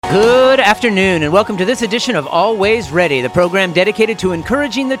Good afternoon, and welcome to this edition of Always Ready, the program dedicated to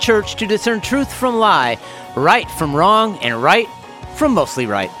encouraging the church to discern truth from lie, right from wrong, and right from mostly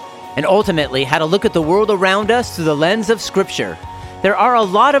right, and ultimately how to look at the world around us through the lens of Scripture. There are a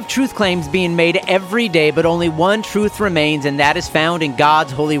lot of truth claims being made every day, but only one truth remains, and that is found in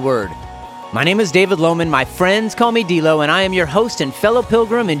God's holy word. My name is David Lohman. My friends call me D-Lo, and I am your host and fellow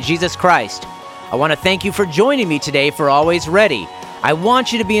pilgrim in Jesus Christ. I want to thank you for joining me today for Always Ready. I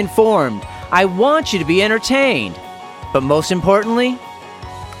want you to be informed. I want you to be entertained. But most importantly,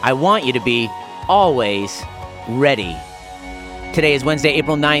 I want you to be always ready. Today is Wednesday,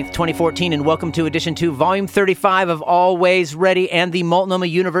 April 9th, 2014, and welcome to Edition 2, Volume 35 of Always Ready and the Multnomah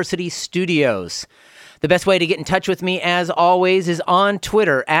University Studios. The best way to get in touch with me, as always, is on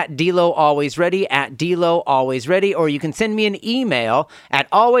Twitter, at DLoAlwaysReady, at DLoAlwaysReady, or you can send me an email at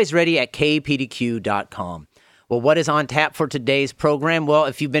alwaysready@kpdq.com. Well, what is on tap for today's program? Well,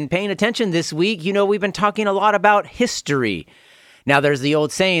 if you've been paying attention this week, you know we've been talking a lot about history. Now, there's the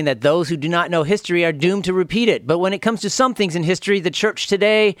old saying that those who do not know history are doomed to repeat it. But when it comes to some things in history, the church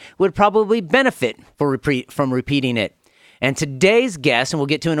today would probably benefit from repeating it. And today's guest, and we'll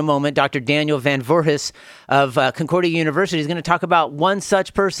get to in a moment, Dr. Daniel Van Voorhis of Concordia University, is going to talk about one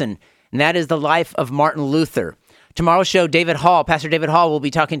such person, and that is the life of Martin Luther. Tomorrow's show, Pastor David Hall, will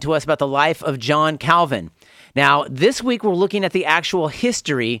be talking to us about the life of John Calvin. Now, this week we're looking at the actual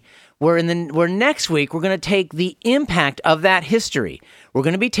history, where next week we're going to take the impact of that history. We're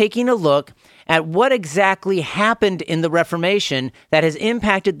going to be taking a look at what exactly happened in the Reformation that has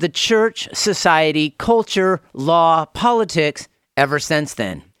impacted the church, society, culture, law, politics ever since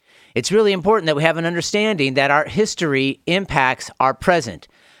then. It's really important that we have an understanding that our history impacts our present.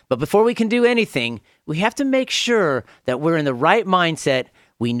 But before we can do anything, we have to make sure that we're in the right mindset,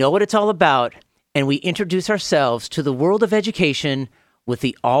 we know what it's all about, and we introduce ourselves to the world of education with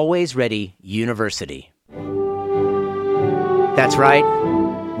the Always Ready University. That's right.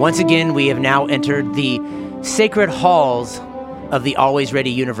 Once again, we have now entered the sacred halls of the Always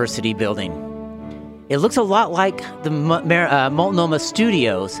Ready University building. It looks a lot like the Multnomah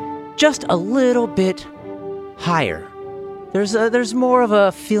Studios, just a little bit higher. There's more of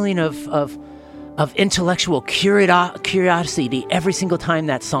a feeling of intellectual curiosity every single time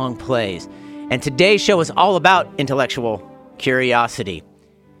that song plays. And today's show is all about intellectual curiosity.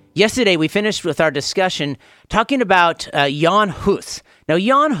 Yesterday, we finished with our discussion talking about Jan Hus. Now,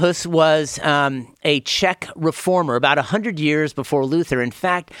 Jan Hus was a Czech reformer about 100 years before Luther. In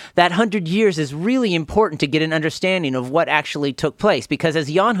fact, that 100 years is really important to get an understanding of what actually took place, because as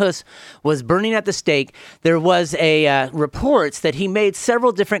Jan Hus was burning at the stake, there was reports that he made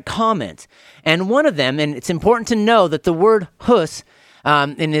several different comments. And one of them, and it's important to know that the word Hus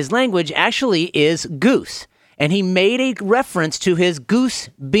in his language actually is goose. And he made a reference to his goose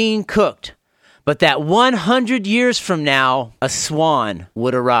being cooked. But that 100 years from now, a swan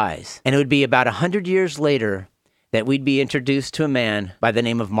would arise. And it would be about 100 years later that we'd be introduced to a man by the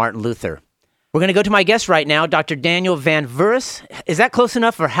name of Martin Luther. We're going to go to my guest right now, Dr. Daniel Van Voorhis. Is that close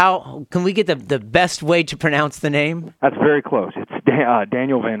enough, or how can we get the best way to pronounce the name? That's very close. It's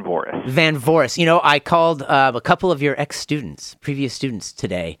Daniel Van Voorhis. Van Voorhis. You know, I called a couple of your previous students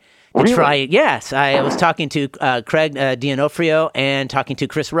today. Really? Try it. Yes, I was talking to Craig D'Onofrio and talking to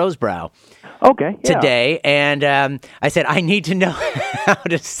Chris Rosebrough. Okay. Yeah. Today, and I said, I need to know how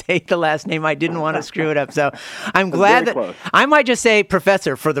to say the last name. I didn't want to screw it up, so I'm glad that close. I might just say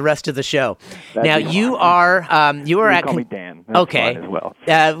Professor for the rest of the show. Now, you are at call me Dan. That's okay. Fine as well.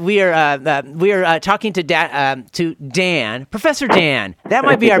 We are talking to Dan, Professor Dan. That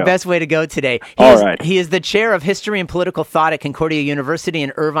might be our best way to go today. He is the chair of history and political thought at Concordia University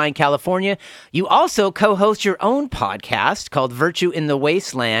in Irvine, California. You also co-host your own podcast called Virtue in the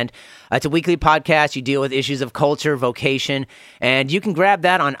Wasteland. It's a weekly podcast. You deal with issues of culture, vocation, and you can grab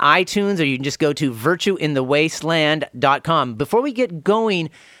that on iTunes, or you can just go to virtueinthewasteland.com. Before we get going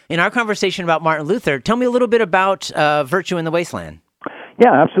in our conversation about Martin Luther, tell me a little bit about Virtue in the Wasteland.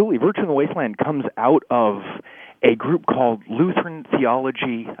 Yeah, absolutely. Virtue in the Wasteland comes out of a group called Lutheran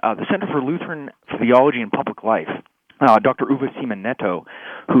Theology, the Center for Lutheran Theology and Public Life. Dr. Uwe Simonetto,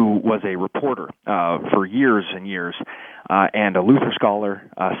 who was a reporter for years and years, and a Luther scholar,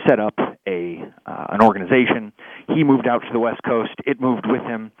 set up an organization. He moved out to the West Coast. It moved with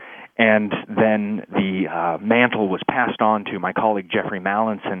him. And then the mantle was passed on to my colleague Jeffrey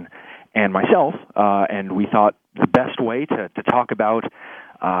Mallinson and myself. And we thought the best way to talk about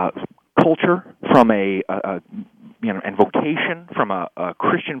culture from and vocation from a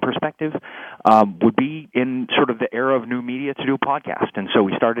Christian perspective would be in sort of the era of new media to do a podcast. And so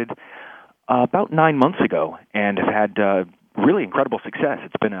we started about 9 months ago and have had really incredible success.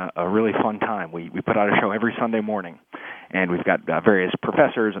 It's been a really fun time. We put out a show every Sunday morning, and we've got various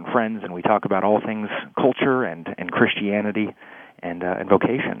professors and friends, and we talk about all things culture and Christianity and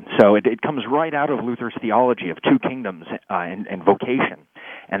vocation. So it comes right out of Luther's theology of two kingdoms and vocation,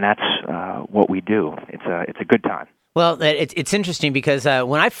 and that's what we do. It's a good time. Well, it's interesting because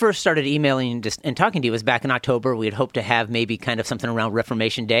when I first started emailing and talking to you, it was back in October. We had hoped to have maybe kind of something around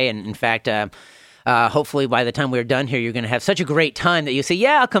Reformation Day. And in fact, hopefully by the time we're done here, you're going to have such a great time that you say,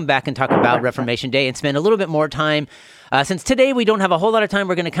 yeah, I'll come back and talk about Reformation Day and spend a little bit more time. Since today we don't have a whole lot of time,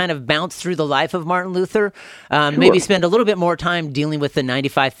 we're going to kind of bounce through the life of Martin Luther, Sure. maybe spend a little bit more time dealing with the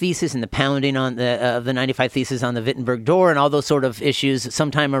 95 Theses and the pounding on of the 95 Theses on the Wittenberg door and all those sort of issues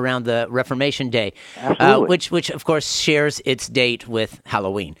sometime around the Reformation Day, which of course shares its date with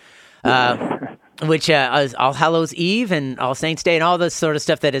Halloween. Which is All Hallows Eve and All Saints Day and all this sort of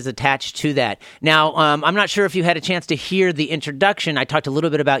stuff that is attached to that. Now, I'm not sure if you had a chance to hear the introduction. I talked a little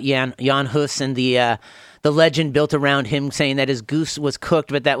bit about Jan Hus and the legend built around him saying that his goose was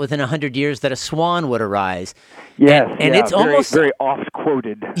cooked, but that within 100 years that a swan would arise. Yes, and it's very, almost very oft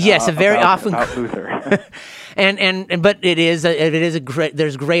quoted. Yes, a very often about Luther. but it is a great.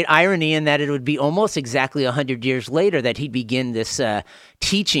 There's great irony in that it would be almost exactly 100 years later that he'd begin this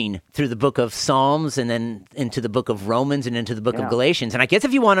teaching through the book of Psalms and then into the book of Romans and into the book of Galatians. And I guess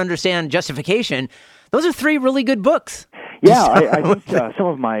if you want to understand justification, those are three really good books. Yeah, I think some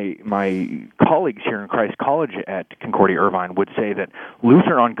of my colleagues here in Christ College at Concordia Irvine would say that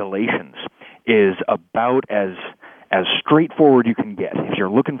Luther on Galatians is about as straightforward you can get. If you're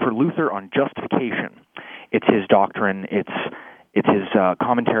looking for Luther on justification, it's his doctrine, it's his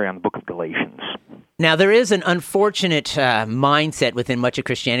commentary on the book of Galatians. Now, there is an unfortunate mindset within much of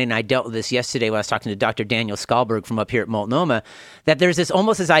Christianity, and I dealt with this yesterday when I was talking to Dr. Daniel Skalberg from up here at Multnomah, that there's this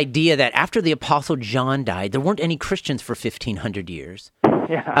idea that after the Apostle John died, there weren't any Christians for 1,500 years.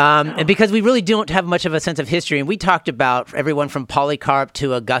 Yeah. And because we really don't have much of a sense of history, and we talked about everyone from Polycarp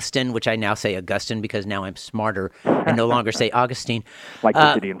to Augustine, which I now say Augustine because now I'm smarter and no longer say Augustine. Like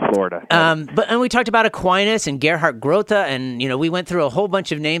the city in Florida. And we talked about Aquinas and Gerhard Grothe, and we went through a whole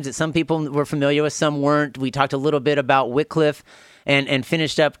bunch of names that some people were familiar with, some weren't. We talked a little bit about Wycliffe and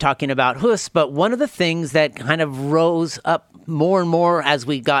finished up talking about Hus. But one of the things that kind of rose up more and more as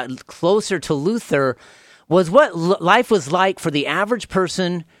we got closer to Luther was what life was like for the average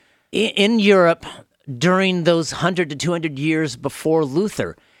person in Europe during those 100 to 200 years before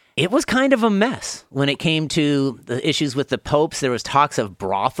Luther. It was kind of a mess when it came to the issues with the popes. There was talks of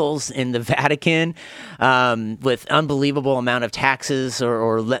brothels in the Vatican with unbelievable amount of taxes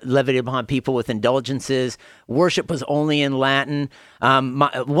or levied upon people with indulgences. Worship was only in Latin.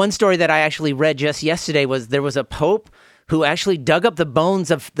 One story that I actually read just yesterday was there was a pope who actually dug up the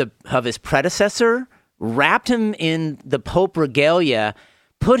bones of his predecessor, wrapped him in the Pope regalia,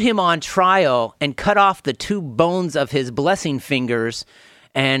 put him on trial, and cut off the two bones of his blessing fingers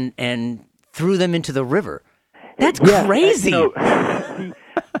and threw them into the river. That's crazy. The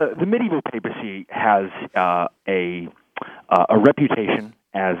medieval papacy has a reputation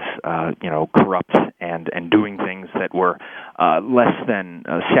as corrupt and doing things that were less than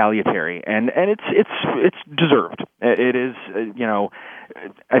salutary, and it's deserved. It is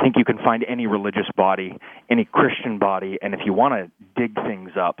I think you can find any religious body, any Christian body, and if you want to dig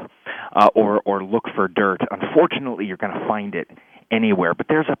things up or look for dirt, unfortunately you're going to find it anywhere. But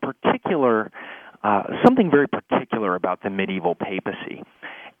there's a particular something very particular about the medieval papacy,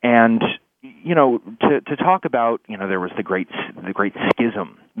 and to talk about, there was the great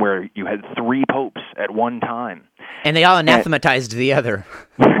schism where you had three popes at one time. And they all anathematized the other.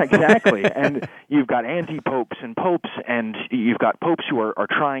 Exactly. And you've got anti-popes and popes, and you've got popes who are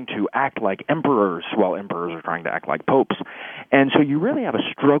trying to act like emperors while emperors are trying to act like popes. And so you really have a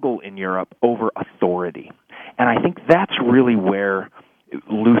struggle in Europe over authority. And I think that's really where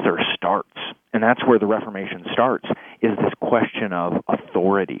Luther starts, and that's where the Reformation starts, is this question of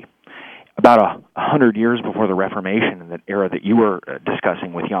authority. About 100 years before the Reformation, in the era that you were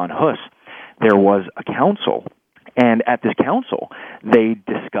discussing with Jan Hus, there was a council, and at this council, they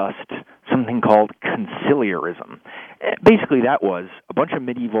discussed something called conciliarism. Basically, that was a bunch of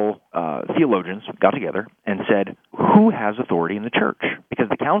medieval theologians got together and said, who has authority in the church? Because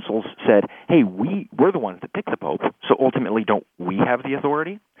the councils said, hey, we're the ones that pick the Pope, so ultimately don't we have the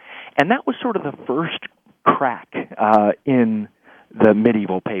authority? And that was sort of the first crack in the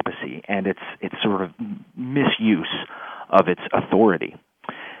medieval papacy and its sort of misuse of its authority.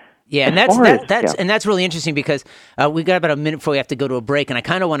 Yeah, and that's really interesting because we got about a minute before we have to go to a break, and I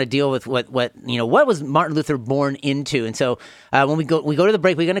kind of want to deal with what was Martin Luther born into. And so when we go to the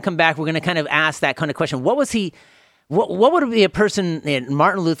break, we're going to come back. We're going to kind of ask that kind of question: What was he What would be a person,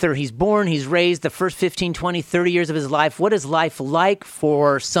 Martin Luther, he's born, he's raised the first 15, 20, 30 years of his life. What is life like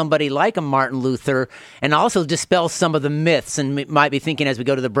for somebody like a Martin Luther? And also dispel some of the myths, and might be thinking as we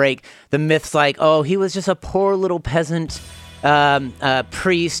go to the break, the myths like, oh, he was just a poor little peasant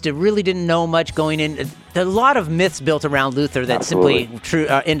priest, really didn't know much going in. There are a lot of myths built around Luther that simply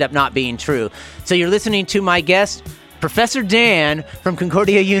end up not being true. So you're listening to my guest, Professor Dan from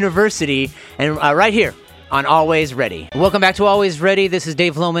Concordia University, and right here on Always Ready. Welcome back to Always Ready. This is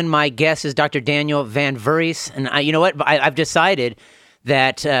Dave Lohman. My guest is Dr. Daniel Van Voorhis. And you know what? I've decided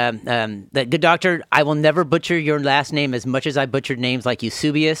that, good doctor, I will never butcher your last name as much as I butchered names like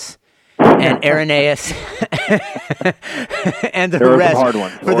Eusebius and Irenaeus and the there rest. There was a hard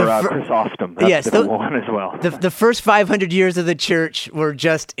one. For Chrysostom. That's yes, a difficult one as well. The first 500 years of the church were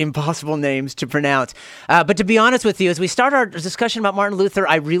just impossible names to pronounce. But to be honest with you, as we start our discussion about Martin Luther,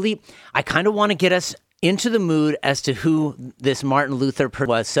 I kind of want to get us into the mood as to who this Martin Luther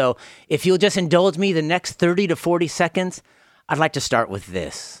was. So if you'll just indulge me the next 30 to 40 seconds, I'd like to start with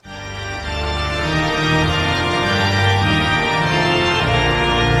this.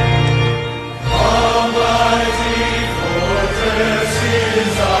 Almighty fortress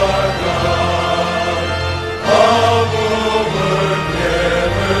is our God, all bulwark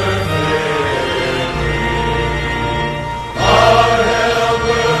never failing. Our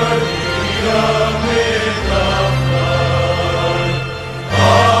helper, he amid the flood,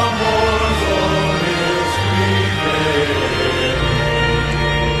 our mortal is prevailing.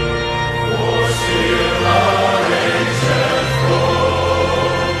 For still our ancient foe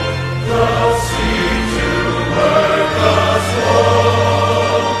does seek to work us woe.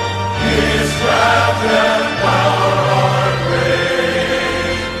 His craft and power are great,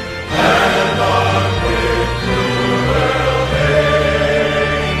 and armed with cruel hate.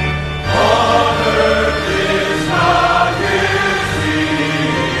 On earth is not his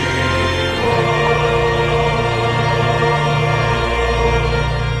equal.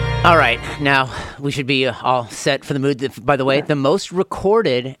 All right, now we should be all set for the mood. By the way, the most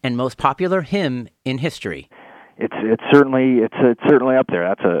recorded and most popular hymn in history. It's certainly up there.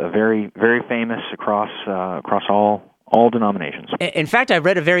 That's a very, very famous across all denominations. In fact, I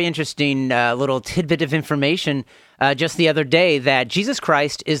read a very interesting little tidbit of information just the other day that Jesus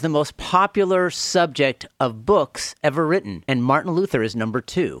Christ is the most popular subject of books ever written, and Martin Luther is number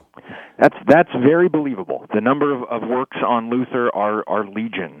 2. That's very believable. The number of works on Luther are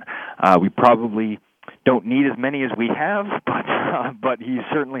legion. We probably don't need as many as we have, but he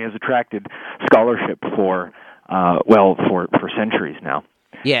certainly has attracted scholarship for centuries now.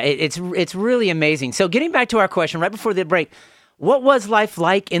 Yeah, it's really amazing. So getting back to our question right before the break, what was life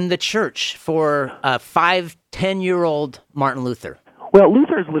like in the church for a 5-10-year-old Martin Luther? Well,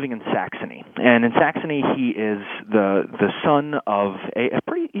 Luther is living in Saxony, and in Saxony he is the son of he's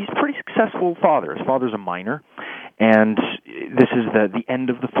a pretty successful father. His father's a miner, and this is the end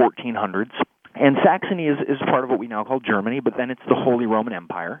of the 1400s. And Saxony is part of what we now call Germany, but then it's the Holy Roman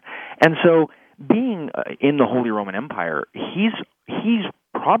Empire. And so being in the Holy Roman Empire, he's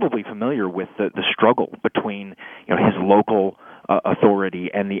probably familiar with the struggle between his local authority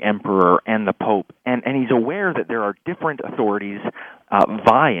and the emperor and the pope, and he's aware that there are different authorities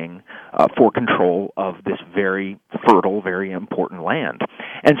vying for control of this very fertile, very important land.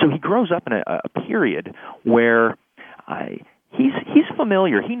 And so he grows up in a period where he's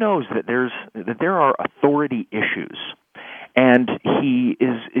familiar. He knows that there are authority issues. And he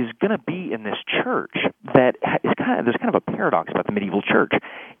is going to be in this church that is there's kind of a paradox about the medieval church.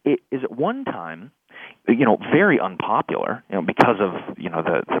 It is at one time, very unpopular, because of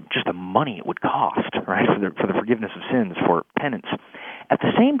just the money it would cost, right, for the forgiveness of sins, for penance. At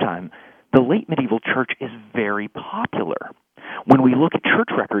the same time, the late medieval church is very popular. When we look at church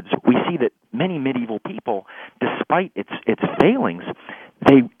records, we see that many medieval people, despite its failings,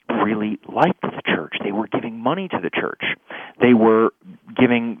 they really liked the church. They were giving money to the church. They were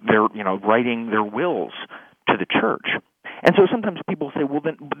giving writing their wills to the church. And so sometimes people say, well,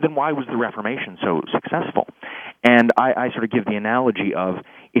 then why was the Reformation so successful? And I sort of give the analogy of,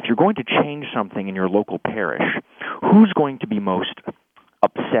 if you're going to change something in your local parish, who's going to be most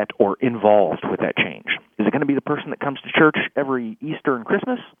upset or involved with that change? Is it going to be the person that comes to church every Easter and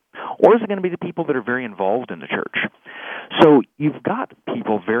Christmas? Or is it going to be the people that are very involved in the church? So you've got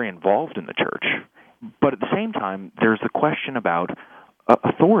people very involved in the church, but at the same time, there's the question about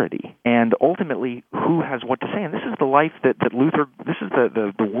authority and ultimately who has what to say. And this is the life that Luther, this is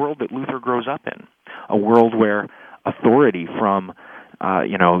the world that Luther grows up in, a world where authority from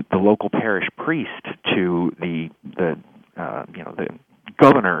the local parish priest to the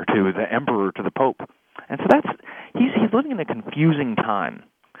governor, to the emperor, to the pope, And so he's living in a confusing time.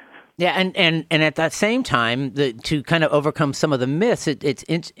 Yeah, and at that same time, to kind of overcome some of the myths,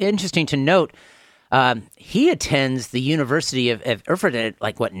 it's interesting to note he attends the University of Erfurt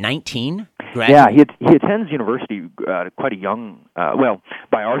at, 19? Yeah, he attends university quite a young,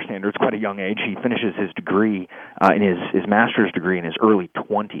 by our standards, quite a young age. He finishes his degree, in his master's degree in his early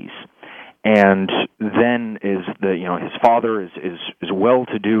 20s. And then his father is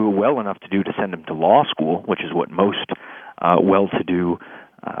well-to-do, well enough to do to send him to law school, which is what most well-to-do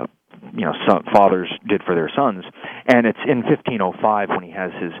fathers did for their sons. And it's in 1505 when he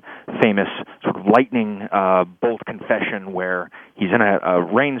has his famous sort of lightning bolt confession, where he's in a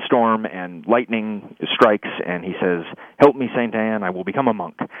rainstorm and lightning strikes, and he says, "Help me, Saint Anne, I will become a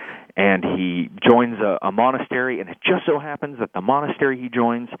monk." And he joins a monastery, and it just so happens that the monastery he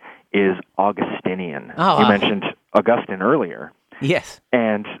joins is Augustinian. Oh, you mentioned Augustine earlier. Yes.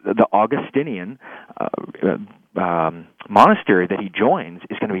 And the Augustinian monastery that he joins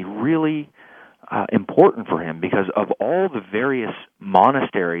is going to be really important for him, because of all the various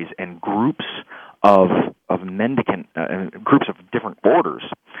monasteries and groups of mendicant, groups of different orders,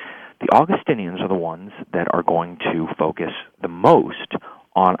 the Augustinians are the ones that are going to focus the most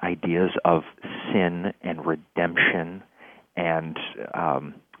on ideas of sin and redemption and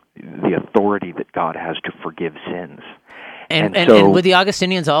the authority that God has to forgive sins. And would the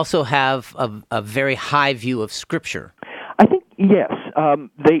Augustinians also have a very high view of Scripture? I think yes.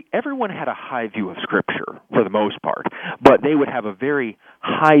 Everyone had a high view of Scripture for the most part, but they would have a very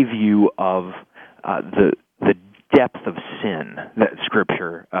high view of the depth of sin that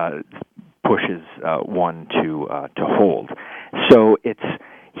Scripture pushes one to hold. So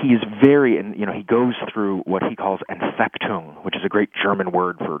he's very, and he goes through what he calls Anfechtung, which is a great German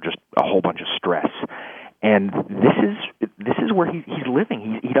word for just a whole bunch of stress. And this is where he's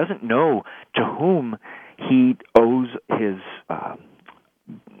living. He doesn't know to whom he owes his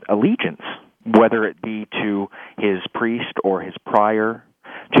allegiance, whether it be to his priest or his prior,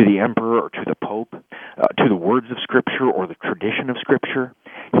 to the emperor or to the pope, to the words of Scripture or the tradition of Scripture.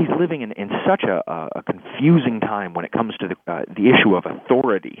 He's living in such a confusing time when it comes to the issue of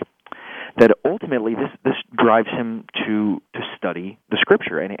authority, that ultimately this drives him to study the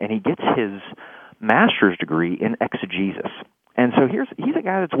Scripture, and he gets his master's degree in exegesis. And so he's a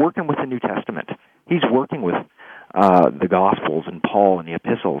guy that's working with the New Testament. He's working with the Gospels and Paul and the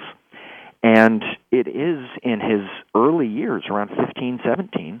epistles. And it is in his early years, around 15,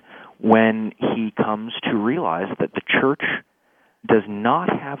 17, when he comes to realize that the church does not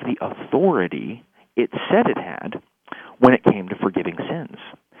have the authority it said it had when it came to forgiving sins.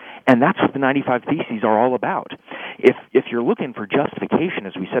 And that's what the 95 Theses are all about. If you're looking for justification,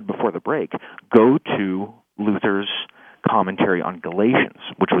 as we said before the break, go to Luther's commentary on Galatians,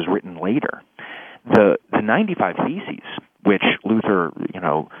 which was written later. The 95 Theses, which Luther,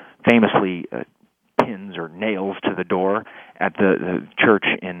 famously pins or nails to the door at the church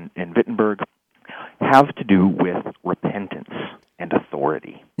in Wittenberg, have to do with repentance and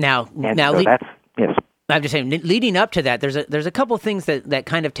authority. Now, that's yes. I'm just saying, leading up to that, there's a couple things that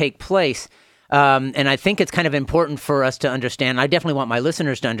kind of take place, and I think it's kind of important for us to understand. I definitely want my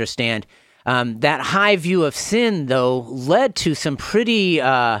listeners to understand that high view of sin, though, led to some pretty.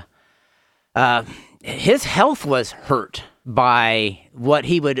 His health was hurt by what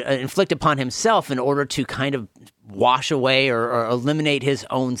he would inflict upon himself in order to kind of wash away or eliminate his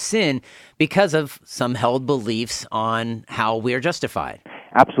own sin because of some held beliefs on how we are justified.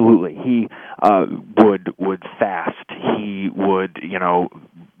 Absolutely. He would fast. He would,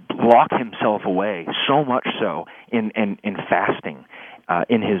 lock himself away, so much so in fasting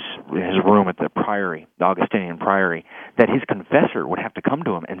in his room at the priory, the Augustinian priory, that his confessor would have to come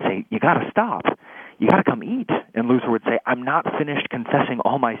to him and say, "You got to stop. You got to come eat." And Luther would say, "I'm not finished confessing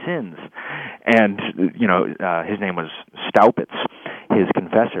all my sins." And, his name was Staupitz. His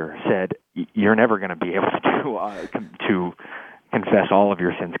confessor said, "You're never going to be able to confess all of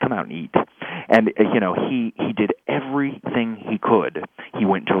your sins. Come out and eat." And, he did everything he could. He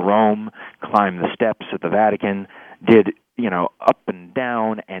went to Rome, climbed the steps at the Vatican, did, up and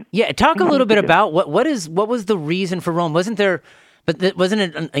down. And yeah, talk a little bit about what was the reason for Rome? Wasn't there... But wasn't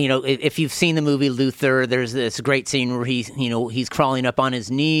it, if you've seen the movie Luther, there's this great scene where he's crawling up on his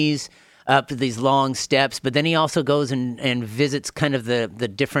knees up these long steps, but then he also goes and visits kind of the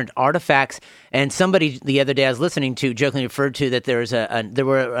different artifacts. And somebody the other day I was listening to jokingly referred to that there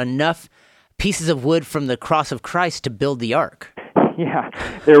were enough pieces of wood from the cross of Christ to build the ark. Yeah,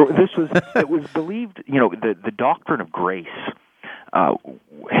 it was believed, the doctrine of grace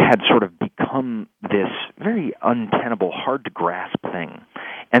had sort of become this very untenable, hard to grasp thing.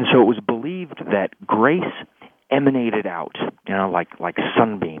 And so it was believed that grace emanated out, like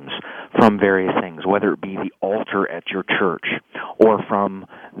sunbeams from various things, whether it be the altar at your church, or from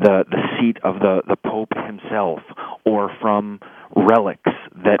the seat of the Pope himself, or from relics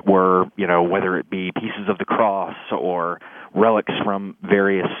that were, whether it be pieces of the cross or relics from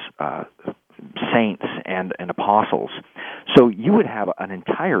various saints and apostles. So you would have an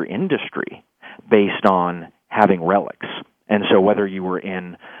entire industry based on having relics. And so whether you were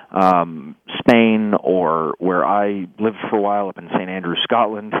in Spain or where I lived for a while up in St. Andrews,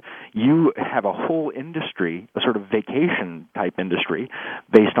 Scotland, you have a whole industry, a sort of vacation-type industry,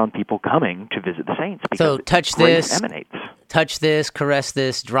 based on people coming to visit the saints. Because so touch this, emanates. Touch this, caress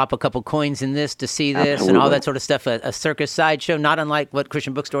this, drop a couple coins in this to see this, Absolutely. and all that sort of stuff. A circus sideshow, not unlike what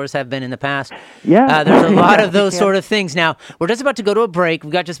Christian bookstores have been in the past. Yeah. There's a lot of those sort of things. Now, we're just about to go to a break.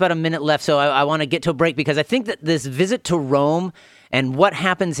 We've got just about a minute left, so I want to get to a break because I think that this visit to Rome and what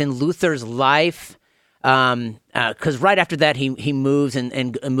happens in Luther's life, because right after that he moves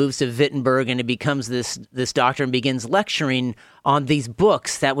and moves to Wittenberg and he becomes this doctor and begins lecturing on these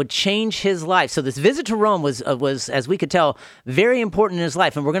books that would change his life. So this visit to Rome was, as we could tell, very important in his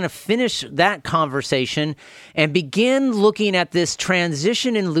life. And we're going to finish that conversation and begin looking at this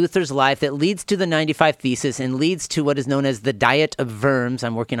transition in Luther's life that leads to the 95 Thesis and leads to what is known as the Diet of Worms.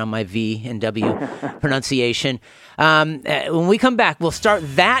 I'm working on my V and W pronunciation. When we come back, we'll start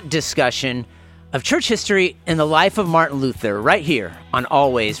that discussion of church history in the life of Martin Luther right here on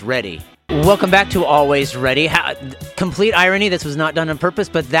Always Ready. Welcome back to Always Ready. Complete irony, this was not done on purpose,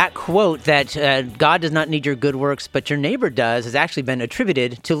 but that quote that God does not need your good works, but your neighbor does, has actually been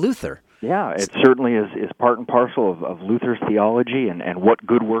attributed to Luther. Yeah, it certainly is part and parcel of Luther's theology and what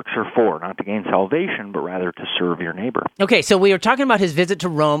good works are for, not to gain salvation, but rather to serve your neighbor. Okay, so we were talking about his visit to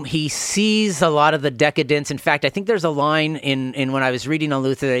Rome. He sees a lot of the decadence. In fact, I think there's a line in when I was reading on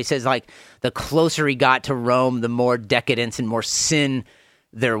Luther that he says, like, the closer he got to Rome, the more decadence and more sin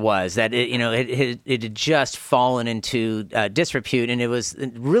there was, that it had just fallen into disrepute, and it was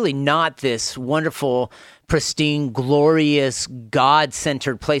really not this wonderful, pristine, glorious,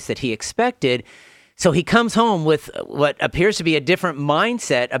 God-centered place that he expected. So he comes home with what appears to be a different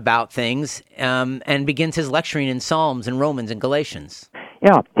mindset about things, and begins his lecturing in Psalms and Romans and Galatians.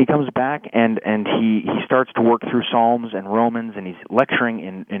 Yeah, he comes back and he starts to work through Psalms and Romans, and he's lecturing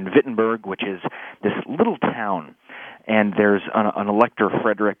in Wittenberg, which is this little town. And there's an elector,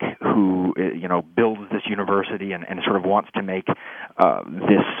 Frederick, who builds this university and sort of wants to make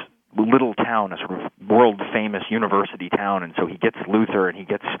this little town a sort of world-famous university town. And so he gets Luther and he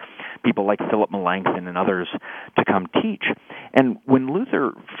gets people like Philip Melanchthon and others to come teach. And when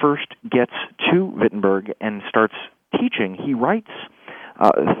Luther first gets to Wittenberg and starts teaching, he writes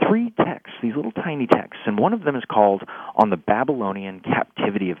 3 texts, these little tiny texts, and one of them is called On the Babylonian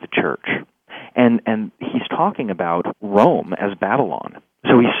Captivity of the Church. And he's talking about Rome as Babylon.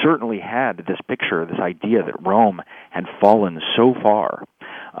 So he certainly had this picture, this idea that Rome had fallen so far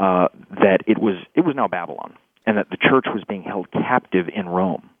that it was now Babylon, and that the church was being held captive in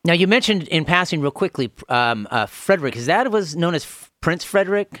Rome. Now, you mentioned in passing real quickly Frederick. Is that was known as Prince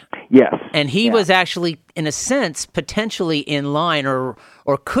Frederick? Yes. And he was actually, in a sense, potentially in line or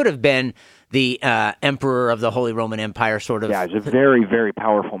could have been the emperor of the Holy Roman Empire, sort of. Yeah, he's a very, very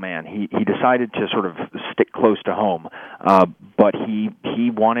powerful man. He decided to sort of stick close to home, but he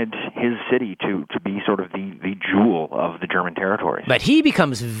wanted his city to be sort of the jewel of the German territories. But he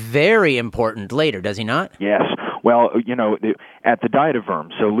becomes very important later, does he not? Yes. Well, at the Diet of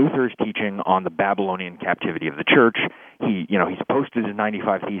Worms, so Luther's teaching on the Babylonian captivity of the church. He's posted his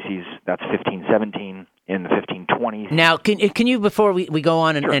 95 Theses. That's 1517 in the 1520s. Now, can you, before we go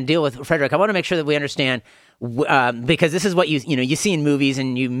on Sure. and deal with Frederick, I want to make sure that we understand, because this is what you see in movies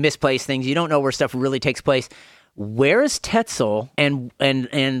and you misplace things. You don't know where stuff really takes place. Where is Tetzel, and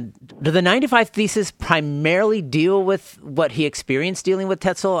do the 95 Theses primarily deal with what he experienced dealing with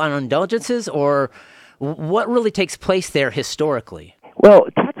Tetzel on indulgences, or what really takes place there historically? Well,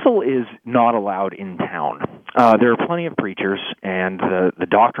 Tetzel is not allowed in town. There are plenty of preachers, and the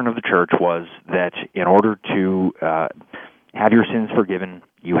doctrine of the church was that in order to have your sins forgiven,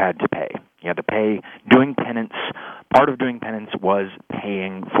 you had to pay. You had to pay doing penance. Part of doing penance was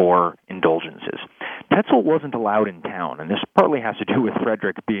paying for indulgences. Tetzel wasn't allowed in town, and this partly has to do with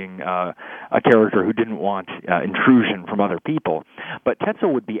Frederick being a character who didn't want intrusion from other people. But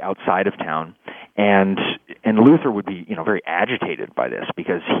Tetzel would be outside of town, and Luther would be very agitated by this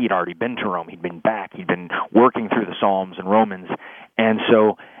because he'd already been to Rome, he'd been back, he'd been working through the Psalms and Romans, and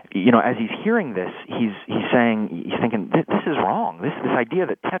so as he's hearing this, he's thinking, this is wrong. This idea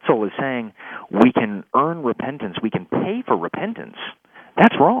that Tetzel is saying we can earn repentance, we can pay for repentance.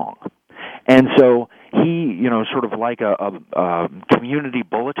 That's wrong. And so he, sort of like a community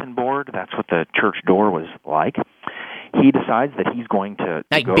bulletin board, that's what the church door was like, he decides that he's going to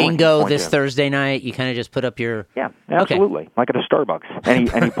like go bingo this Thursday night. You kind of just put up your... Yeah, absolutely, like at a Starbucks.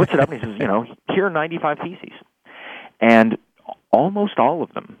 And he puts it up and he says, here are 95 theses. And almost all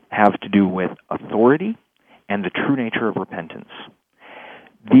of them have to do with authority and the true nature of repentance.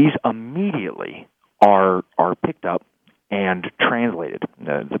 These immediately are picked up and translated.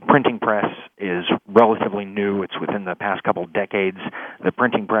 The printing press is relatively new. It's within the past couple decades. The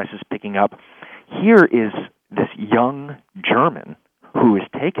printing press is picking up. Here is this young German who has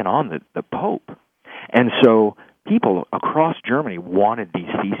taken on the Pope. And so people across Germany wanted these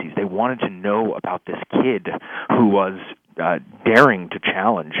theses. They wanted to know about this kid who was daring to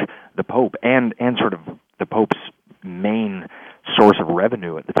challenge the Pope and sort of the Pope's main source of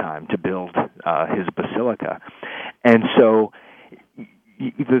revenue at the time to build his basilica. And so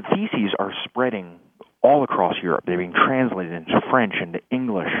the theses are spreading all across Europe. They're being translated into French, into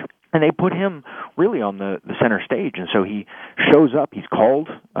English, and they put him really on the center stage. And so he shows up, he's called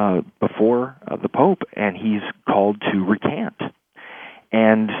before the Pope, and he's called to recant.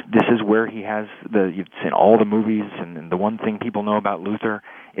 And this is where he has you've seen all the movies, and the one thing people know about Luther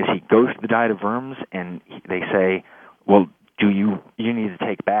is he goes to the Diet of Worms, and they say, well, you need to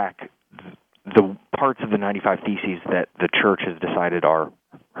take back the parts of the 95 Theses that the church has decided are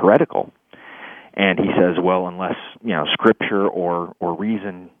heretical. And he says, well, unless Scripture or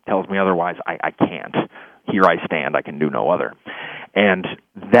reason tells me otherwise, I can't. Here I stand. I can do no other. And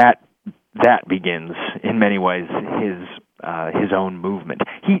that begins, in many ways, his own movement.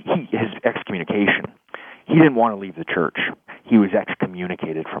 His excommunication. He didn't want to leave the church. He was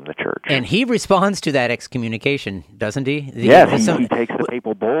excommunicated from the church. And he responds to that excommunication, doesn't he? Yes, he takes the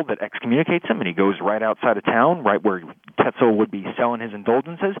papal bull that excommunicates him, and he goes right outside of town, right where Tetzel would be selling his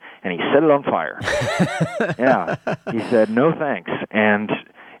indulgences, and he set it on fire. Yeah, he said, no thanks. And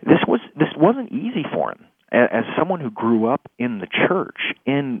this wasn't easy for him. As someone who grew up in the church,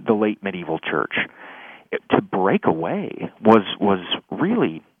 in the late medieval church, to break away was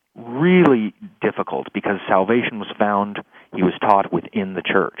really, really difficult because salvation was found, he was taught within the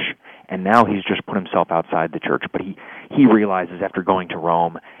church, and now he's just put himself outside the church. But he realizes after going to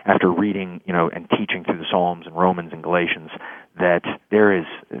Rome, after reading, and teaching through the Psalms and Romans and Galatians, that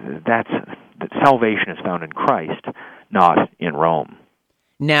that salvation is found in Christ, not in Rome.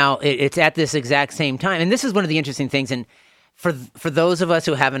 Now, it's at this exact same time, and this is one of the interesting things, and for those of us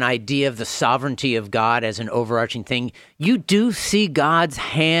who have an idea of the sovereignty of God as an overarching thing, you do see God's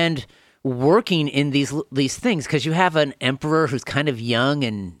hand working in these things, because you have an emperor who's kind of young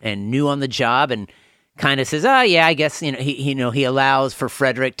and new on the job and kind of says, oh yeah, I guess he allows for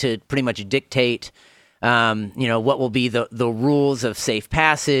Frederick to pretty much dictate what will be the rules of safe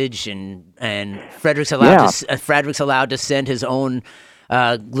passage, and Frederick's allowed to send his own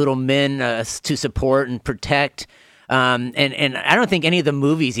little men to support and protect. And I don't think any of the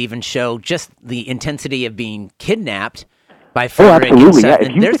movies even show just the intensity of being kidnapped by Frederick. Oh, absolutely.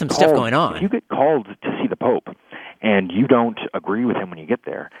 And there's some stuff going on. If you get called to see the Pope and you don't agree with him when you get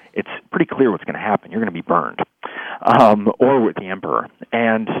there, it's pretty clear what's going to happen. You're going to be burned, or with the emperor.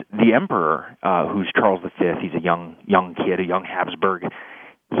 And the emperor, who's Charles V, he's a young kid, a young Habsburg.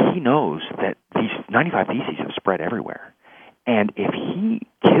 He knows that these 95 Theses have spread everywhere. And if he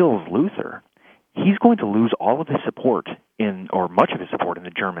kills Luther, he's going to lose all of his support or much of his support in the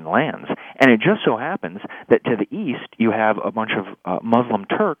German lands. And it just so happens that to the east, you have a bunch of Muslim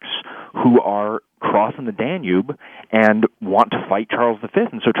Turks who are crossing the Danube and want to fight Charles V.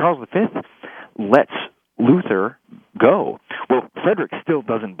 And so Charles V lets Luther go. Well, Frederick still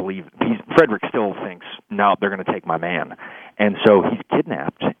doesn't believe. Frederick still thinks, no, they're going to take my man. And so he's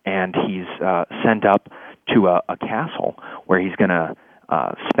kidnapped, and he's sent up to a castle where he's going to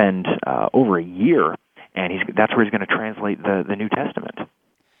spend over a year, and that's where he's going to translate the New Testament.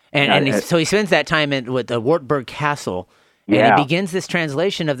 So he spends that time with the Wartburg Castle, and he begins this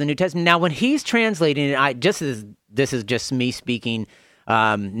translation of the New Testament. Now, when he's translating it, this is just me speaking,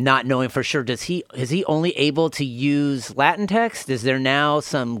 not knowing for sure. Is he only able to use Latin text? Is there now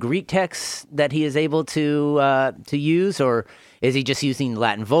some Greek text that he is able to use, or is he just using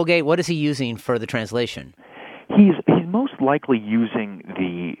Latin Vulgate? What is he using for the translation? He's most likely using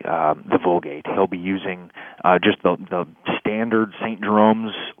the Vulgate. He'll be using just the standard St.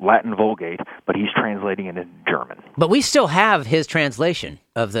 Jerome's Latin Vulgate, but he's translating it in German. But we still have his translation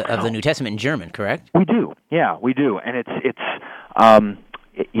of the New Testament in German, correct? We do, yeah, we do, and it's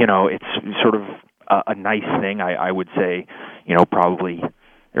sort of a nice thing. I would say, probably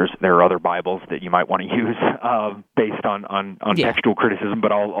there are other Bibles that you might want to use based on textual criticism,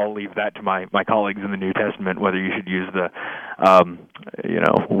 but I'll leave that to my colleagues in the New Testament whether you should use the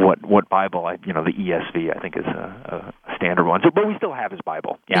what Bible. The ESV I think is a standard one. So, but we still have his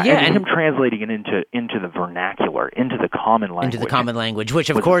Bible. And him translating it into the vernacular, into the common language, which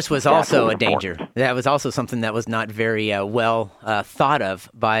of course was also a danger. That was also something that was not very well thought of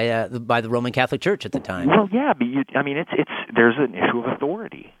by the Roman Catholic Church at the time. Well, yeah, but there's an issue of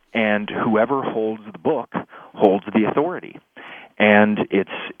authority, and whoever holds the book holds the authority, and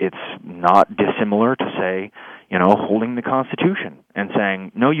it's not dissimilar to say, holding the Constitution and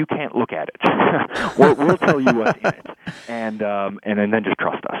saying, no, you can't look at it. we'll tell you what's in it, and then just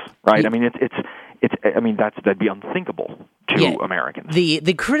trust us, right? I mean, that'd be unthinkable to Americans.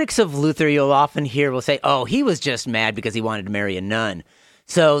 The critics of Luther you'll often hear will say, oh, he was just mad because he wanted to marry a nun.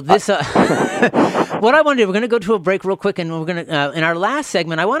 So this, what I want to do, we're going to go to a break real quick, and we're going to, in our last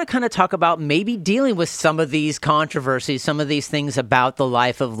segment, I want to kind of talk about maybe dealing with some of these controversies, some of these things about the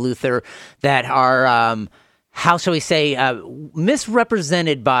life of Luther that are, how shall we say,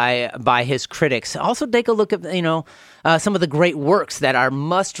 misrepresented by his critics. Also take a look at, some of the great works that are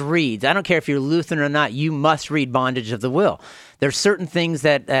must-reads. I don't care if you're Lutheran or not, you must read Bondage of the Will. There's certain things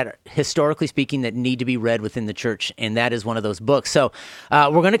that historically speaking, that need to be read within the church, and that is one of those books. So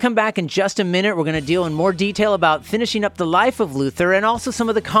we're going to come back in just a minute. We're going to deal in more detail about finishing up the life of Luther and also some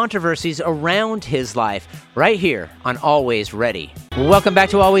of the controversies around his life right here on Always Ready. Welcome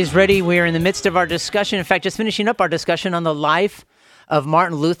back to Always Ready. We are in the midst of our discussion. In fact, just finishing up our discussion on the life of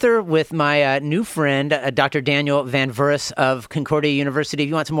Martin Luther with my new friend, Dr. Daniel Van Voorhis of Concordia University. If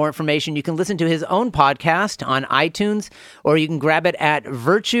you want some more information, you can listen to his own podcast on iTunes, or you can grab it at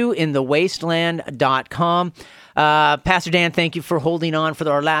virtueinthewasteland.com. Pastor Dan, thank you for holding on for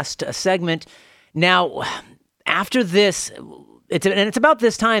our last segment. Now, after this, it's about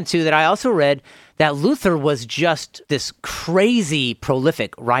this time, too, that I also read that Luther was just this crazy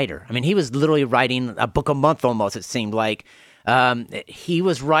prolific writer. I mean, he was literally writing a book a month almost, it seemed like. He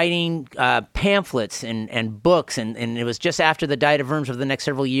was writing pamphlets and books, and it was just after the Diet of Worms of the next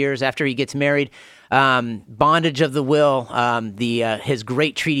several years, after he gets married, Bondage of the Will, his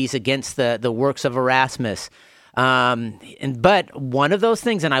great treatise against the works of Erasmus. But one of those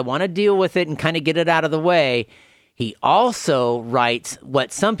things, and I want to deal with it and kind of get it out of the way, he also writes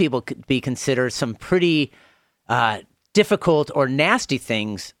what some people could be considered some pretty difficult or nasty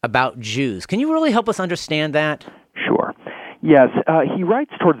things about Jews. Can you really help us understand that? Sure. Yes, he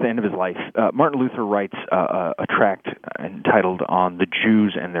writes towards the end of his life. Martin Luther writes a tract entitled "On the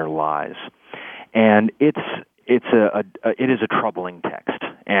Jews and Their Lies," and it is a troubling text.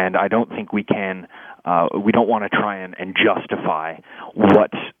 And I don't think we don't want to try and justify what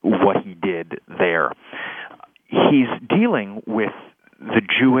he did there. He's dealing with the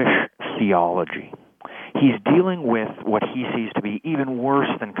Jewish theology. He's dealing with what he sees to be even worse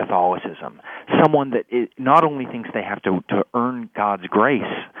than Catholicism, someone that not only thinks they have to earn God's grace,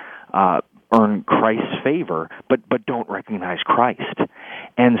 earn Christ's favor, but don't recognize Christ.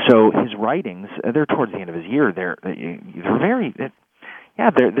 And so his writings, they're towards the end of his year, they're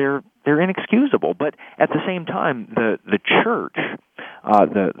inexcusable. But at the same time, the church,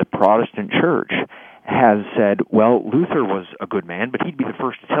 the Protestant church, has said, well, Luther was a good man, but he'd be the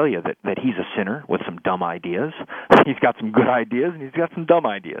first to tell you that he's a sinner with some dumb ideas. He's got some good ideas, and he's got some dumb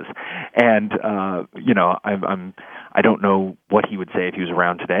ideas. And I don't know what he would say if he was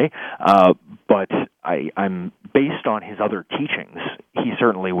around today, but I'm based on his other teachings. He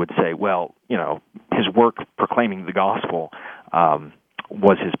certainly would say, well, his work proclaiming the gospel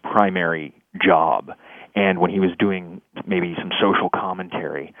was his primary job, and when he was doing maybe some social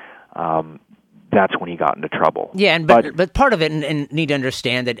commentary, that's when he got into trouble. Yeah, but part of it, and need to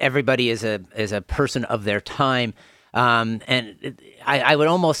understand that everybody is a person of their time, and I would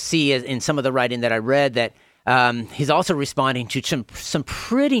almost see in some of the writing that I read that he's also responding to some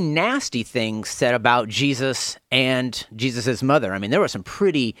pretty nasty things said about Jesus and Jesus' mother. I mean, there were some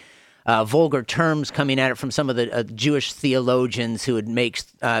pretty vulgar terms coming at it from some of the Jewish theologians who would make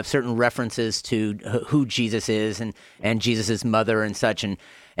certain references to who Jesus is and Jesus' mother and such,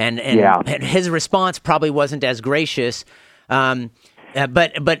 and his response probably wasn't as gracious. But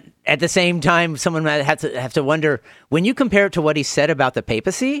at the same time, someone might have to wonder, when you compare it to what he said about the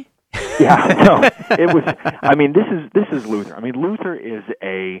papacy. Yeah, no, it was. I mean, this is Luther. I mean, Luther is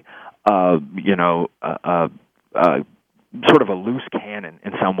a sort of a loose cannon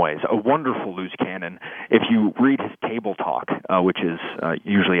in some ways, a wonderful loose cannon. If you read his table talk, which is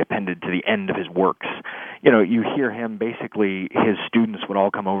usually appended to the end of his works, you hear him basically, his students would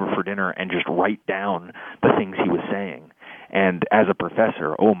all come over for dinner and just write down the things he was saying. And as a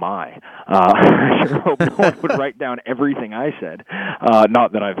professor, oh my, I sure hope no one would write down everything I said.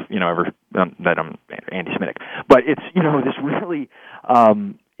 Not that I've ever that I'm anti-Semitic, but it's this really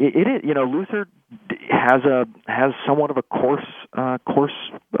it is Luther has somewhat of a coarse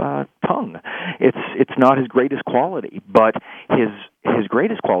tongue. It's not his greatest quality, but his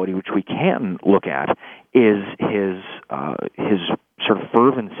greatest quality, which we can look at, is his sort of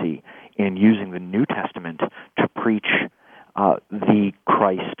fervency in using the New Testament to preach the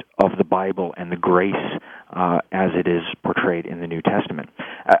Christ of the Bible and the grace as it is portrayed in the New Testament.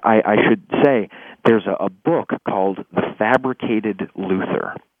 I should say there's a book called The Fabricated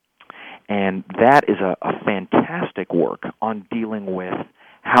Luther, and that is a fantastic work on dealing with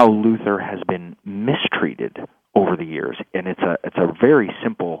how Luther has been mistreated over the years. And it's a very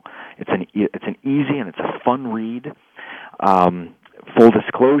simple, it's an easy and it's a fun read. Full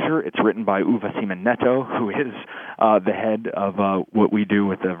disclosure, it's written by Uwe Simon Netto, who is the head of what we do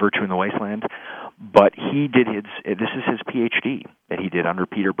with Virtue in the Wasteland. But he did this is his PhD that he did under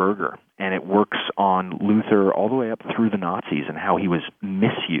Peter Berger, and it works on Luther all the way up through the Nazis and how he was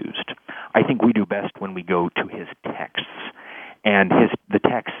misused. I think we do best when we go to his texts, and the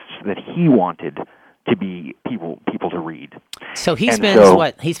texts that he wanted to be people to read. So he spends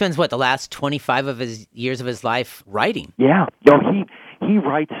the last 25 of his years of his life writing. Yeah. He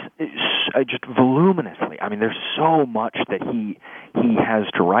writes just voluminously. I mean, there's so much that he has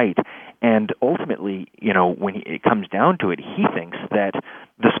to write, and ultimately, when it comes down to it, he thinks that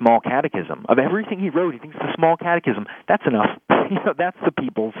the Small Catechism, of everything he wrote, he thinks the Small Catechism, that's enough. That's the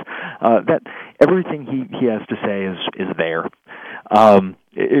people's, that everything he has to say is there.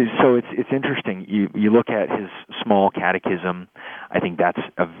 So it's interesting. You look at his Small Catechism. I think that's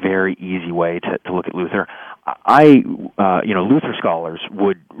a very easy way to look at Luther. Luther scholars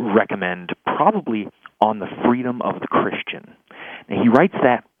would recommend probably On the Freedom of the Christian. Now, he writes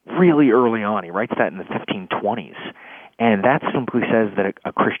that really early on. He writes that in the 1520s. And that simply says that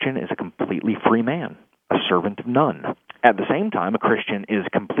a Christian is a completely free man, a servant of none. At the same time, a Christian is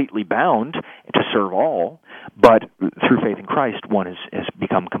completely bound to serve all, but through faith in Christ, one has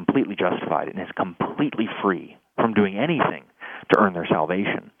become completely justified and is completely free from doing anything to earn their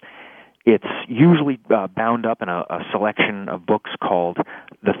salvation. It's usually bound up in a selection of books called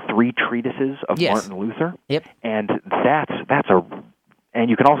The Three Treatises of Martin Luther. Yep. And and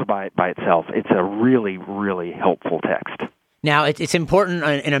you can also buy it by itself. It's a really, really helpful text. Now, it's important,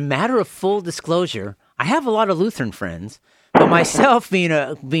 in a matter of full disclosure, I have a lot of Lutheran friends, but myself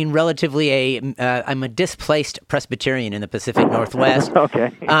being relatively I'm a displaced Presbyterian in the Pacific Northwest.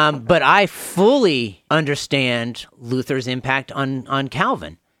 Okay. But I fully understand Luther's impact on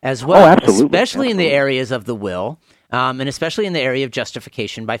Calvin as well, absolutely. Especially in the areas of the will, and especially in the area of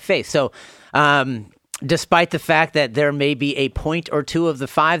justification by faith. So, despite the fact that there may be a point or two of the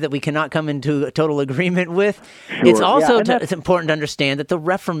five that we cannot come into a total agreement with, it's also it's important to understand that the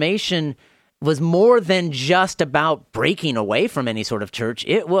Reformation was more than just about breaking away from any sort of church.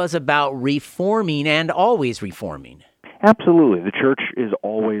 It was about reforming and always reforming. Absolutely. The church is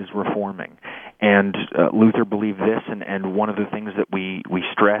always reforming. And Luther believed this, and one of the things that we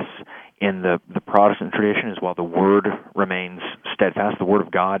stress in the Protestant tradition is while the Word remains steadfast, the Word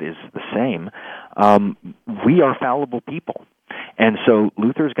of God is the same, we are fallible people. And so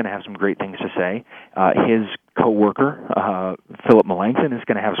Luther's going to have some great things to say. His co-worker, Philip Melanchthon, is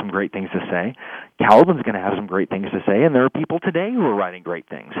going to have some great things to say. Calvin's going to have some great things to say, and there are people today who are writing great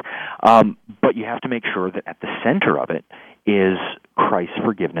things. But you have to make sure that at the center of it is Christ's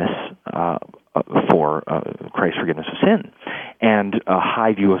forgiveness for Christ's forgiveness of sin, and a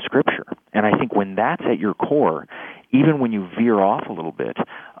high view of Scripture. And I think when that's at your core, even when you veer off a little bit,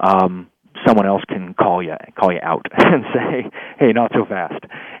 someone else can call you out and say, "Hey, not so fast."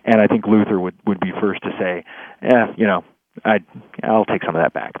 And I think Luther would be first to say, I'll take some of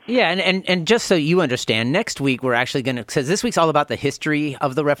that back. Yeah, and just so you understand, next week we're actually going to, because this week's all about the history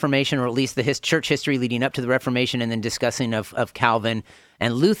of the Reformation, or at least the church history leading up to the Reformation, and then discussing of Calvin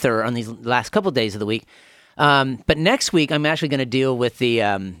and Luther on these last couple days of the week. But next week, I'm actually going to deal with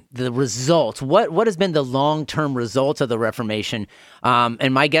the results. What has been the long-term results of the Reformation?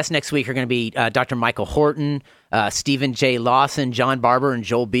 And my guests next week are going to be Dr. Michael Horton, Stephen J. Lawson, John Barber, and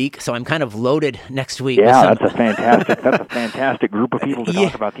Joel Beek. So I'm kind of loaded next week. Yeah, that's a fantastic group of people to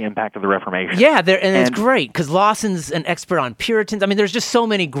talk about the impact of the Reformation. Yeah, and it's great because Lawson's an expert on Puritans. I mean, there's just so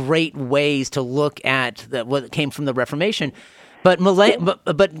many great ways to look at what came from the Reformation. But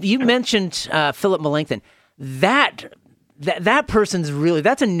you mentioned Philip Melanchthon. That person's really,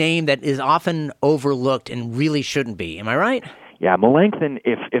 that's a name that is often overlooked and really shouldn't be. Am I right? Yeah, Melanchthon,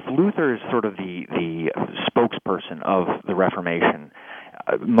 if Luther is sort of the spokesperson of the Reformation,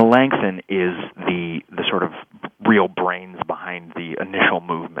 Melanchthon is the sort of real brains behind the initial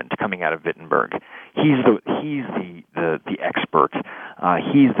movement coming out of Wittenberg. He's the expert.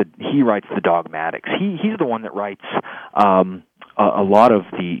 He writes the dogmatics. He's the one that writes a lot of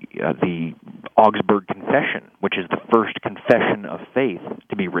the Augsburg Confession, which is the first confession of faith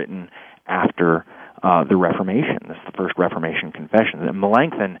to be written after the Reformation. This is the first Reformation confession. And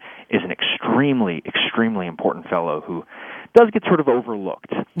Melanchthon is an extremely, extremely important fellow who does get sort of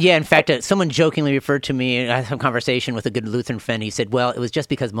overlooked. Yeah, in fact, someone jokingly referred to me, I had some conversation with a good Lutheran friend. He said, well, it was just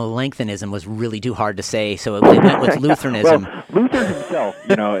because Melanchthonism was really too hard to say, so it went with Lutheranism. Well, Luther himself,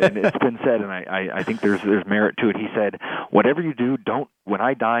 and it's been said, and I think there's merit to it, he said, whatever you do, when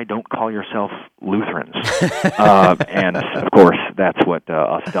I die, don't call yourself Lutherans. And, of course, that's what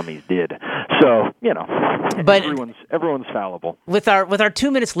us dummies did. So, but everyone's fallible. With our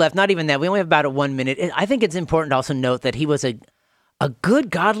 2 minutes left, not even that, we only have about 1 minute. I think it's important to also note that he was a good,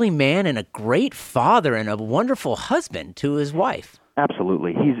 godly man and a great father and a wonderful husband to his wife.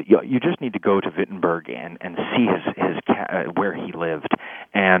 Absolutely. You just need to go to Wittenberg and see his where he lived,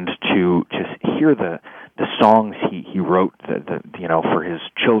 and to hear the songs he wrote for his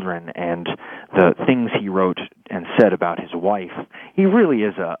children, and the things he wrote and said about his wife. He really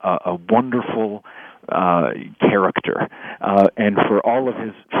is a wonderful character, and for all of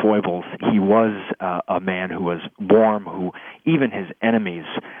his foibles, he was a man who was warm, who even his enemies,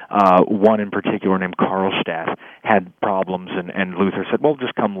 one in particular named Karlstadt, had problems, and Luther said, well,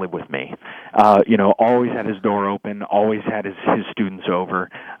 just come live with me. Always had his door open, always had his students over.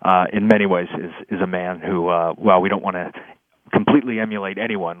 In many ways is a man who, we don't want to completely emulate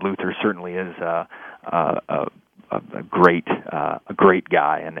anyone. Luther certainly is a great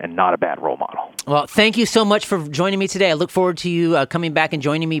guy and not a bad role model. Well, thank you so much for joining me today. I look forward to you coming back and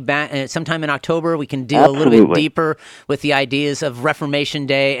joining me back sometime in October. We can deal Absolutely. A little bit deeper with the ideas of Reformation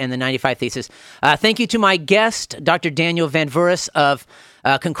Day and the 95 Thesis. Thank you to my guest, Dr. Daniel Van Voorhis of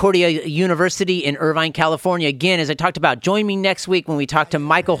Concordia University in Irvine, California. Again, as I talked about, join me next week when we talk to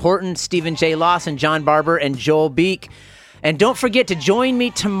Michael Horton, Stephen J. Lawson, John Barber, and Joel Beek. And don't forget to join me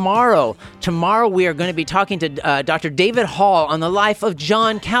tomorrow. Tomorrow we are going to be talking to Dr. David Hall on the life of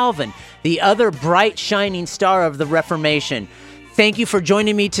John Calvin, the other bright, shining star of the Reformation. Thank you for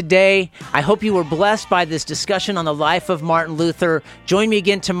joining me today. I hope you were blessed by this discussion on the life of Martin Luther. Join me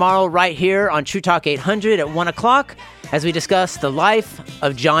again tomorrow right here on True Talk 800 at 1 o'clock as we discuss the life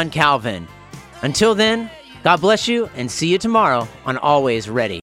of John Calvin. Until then, God bless you and see you tomorrow on Always Ready.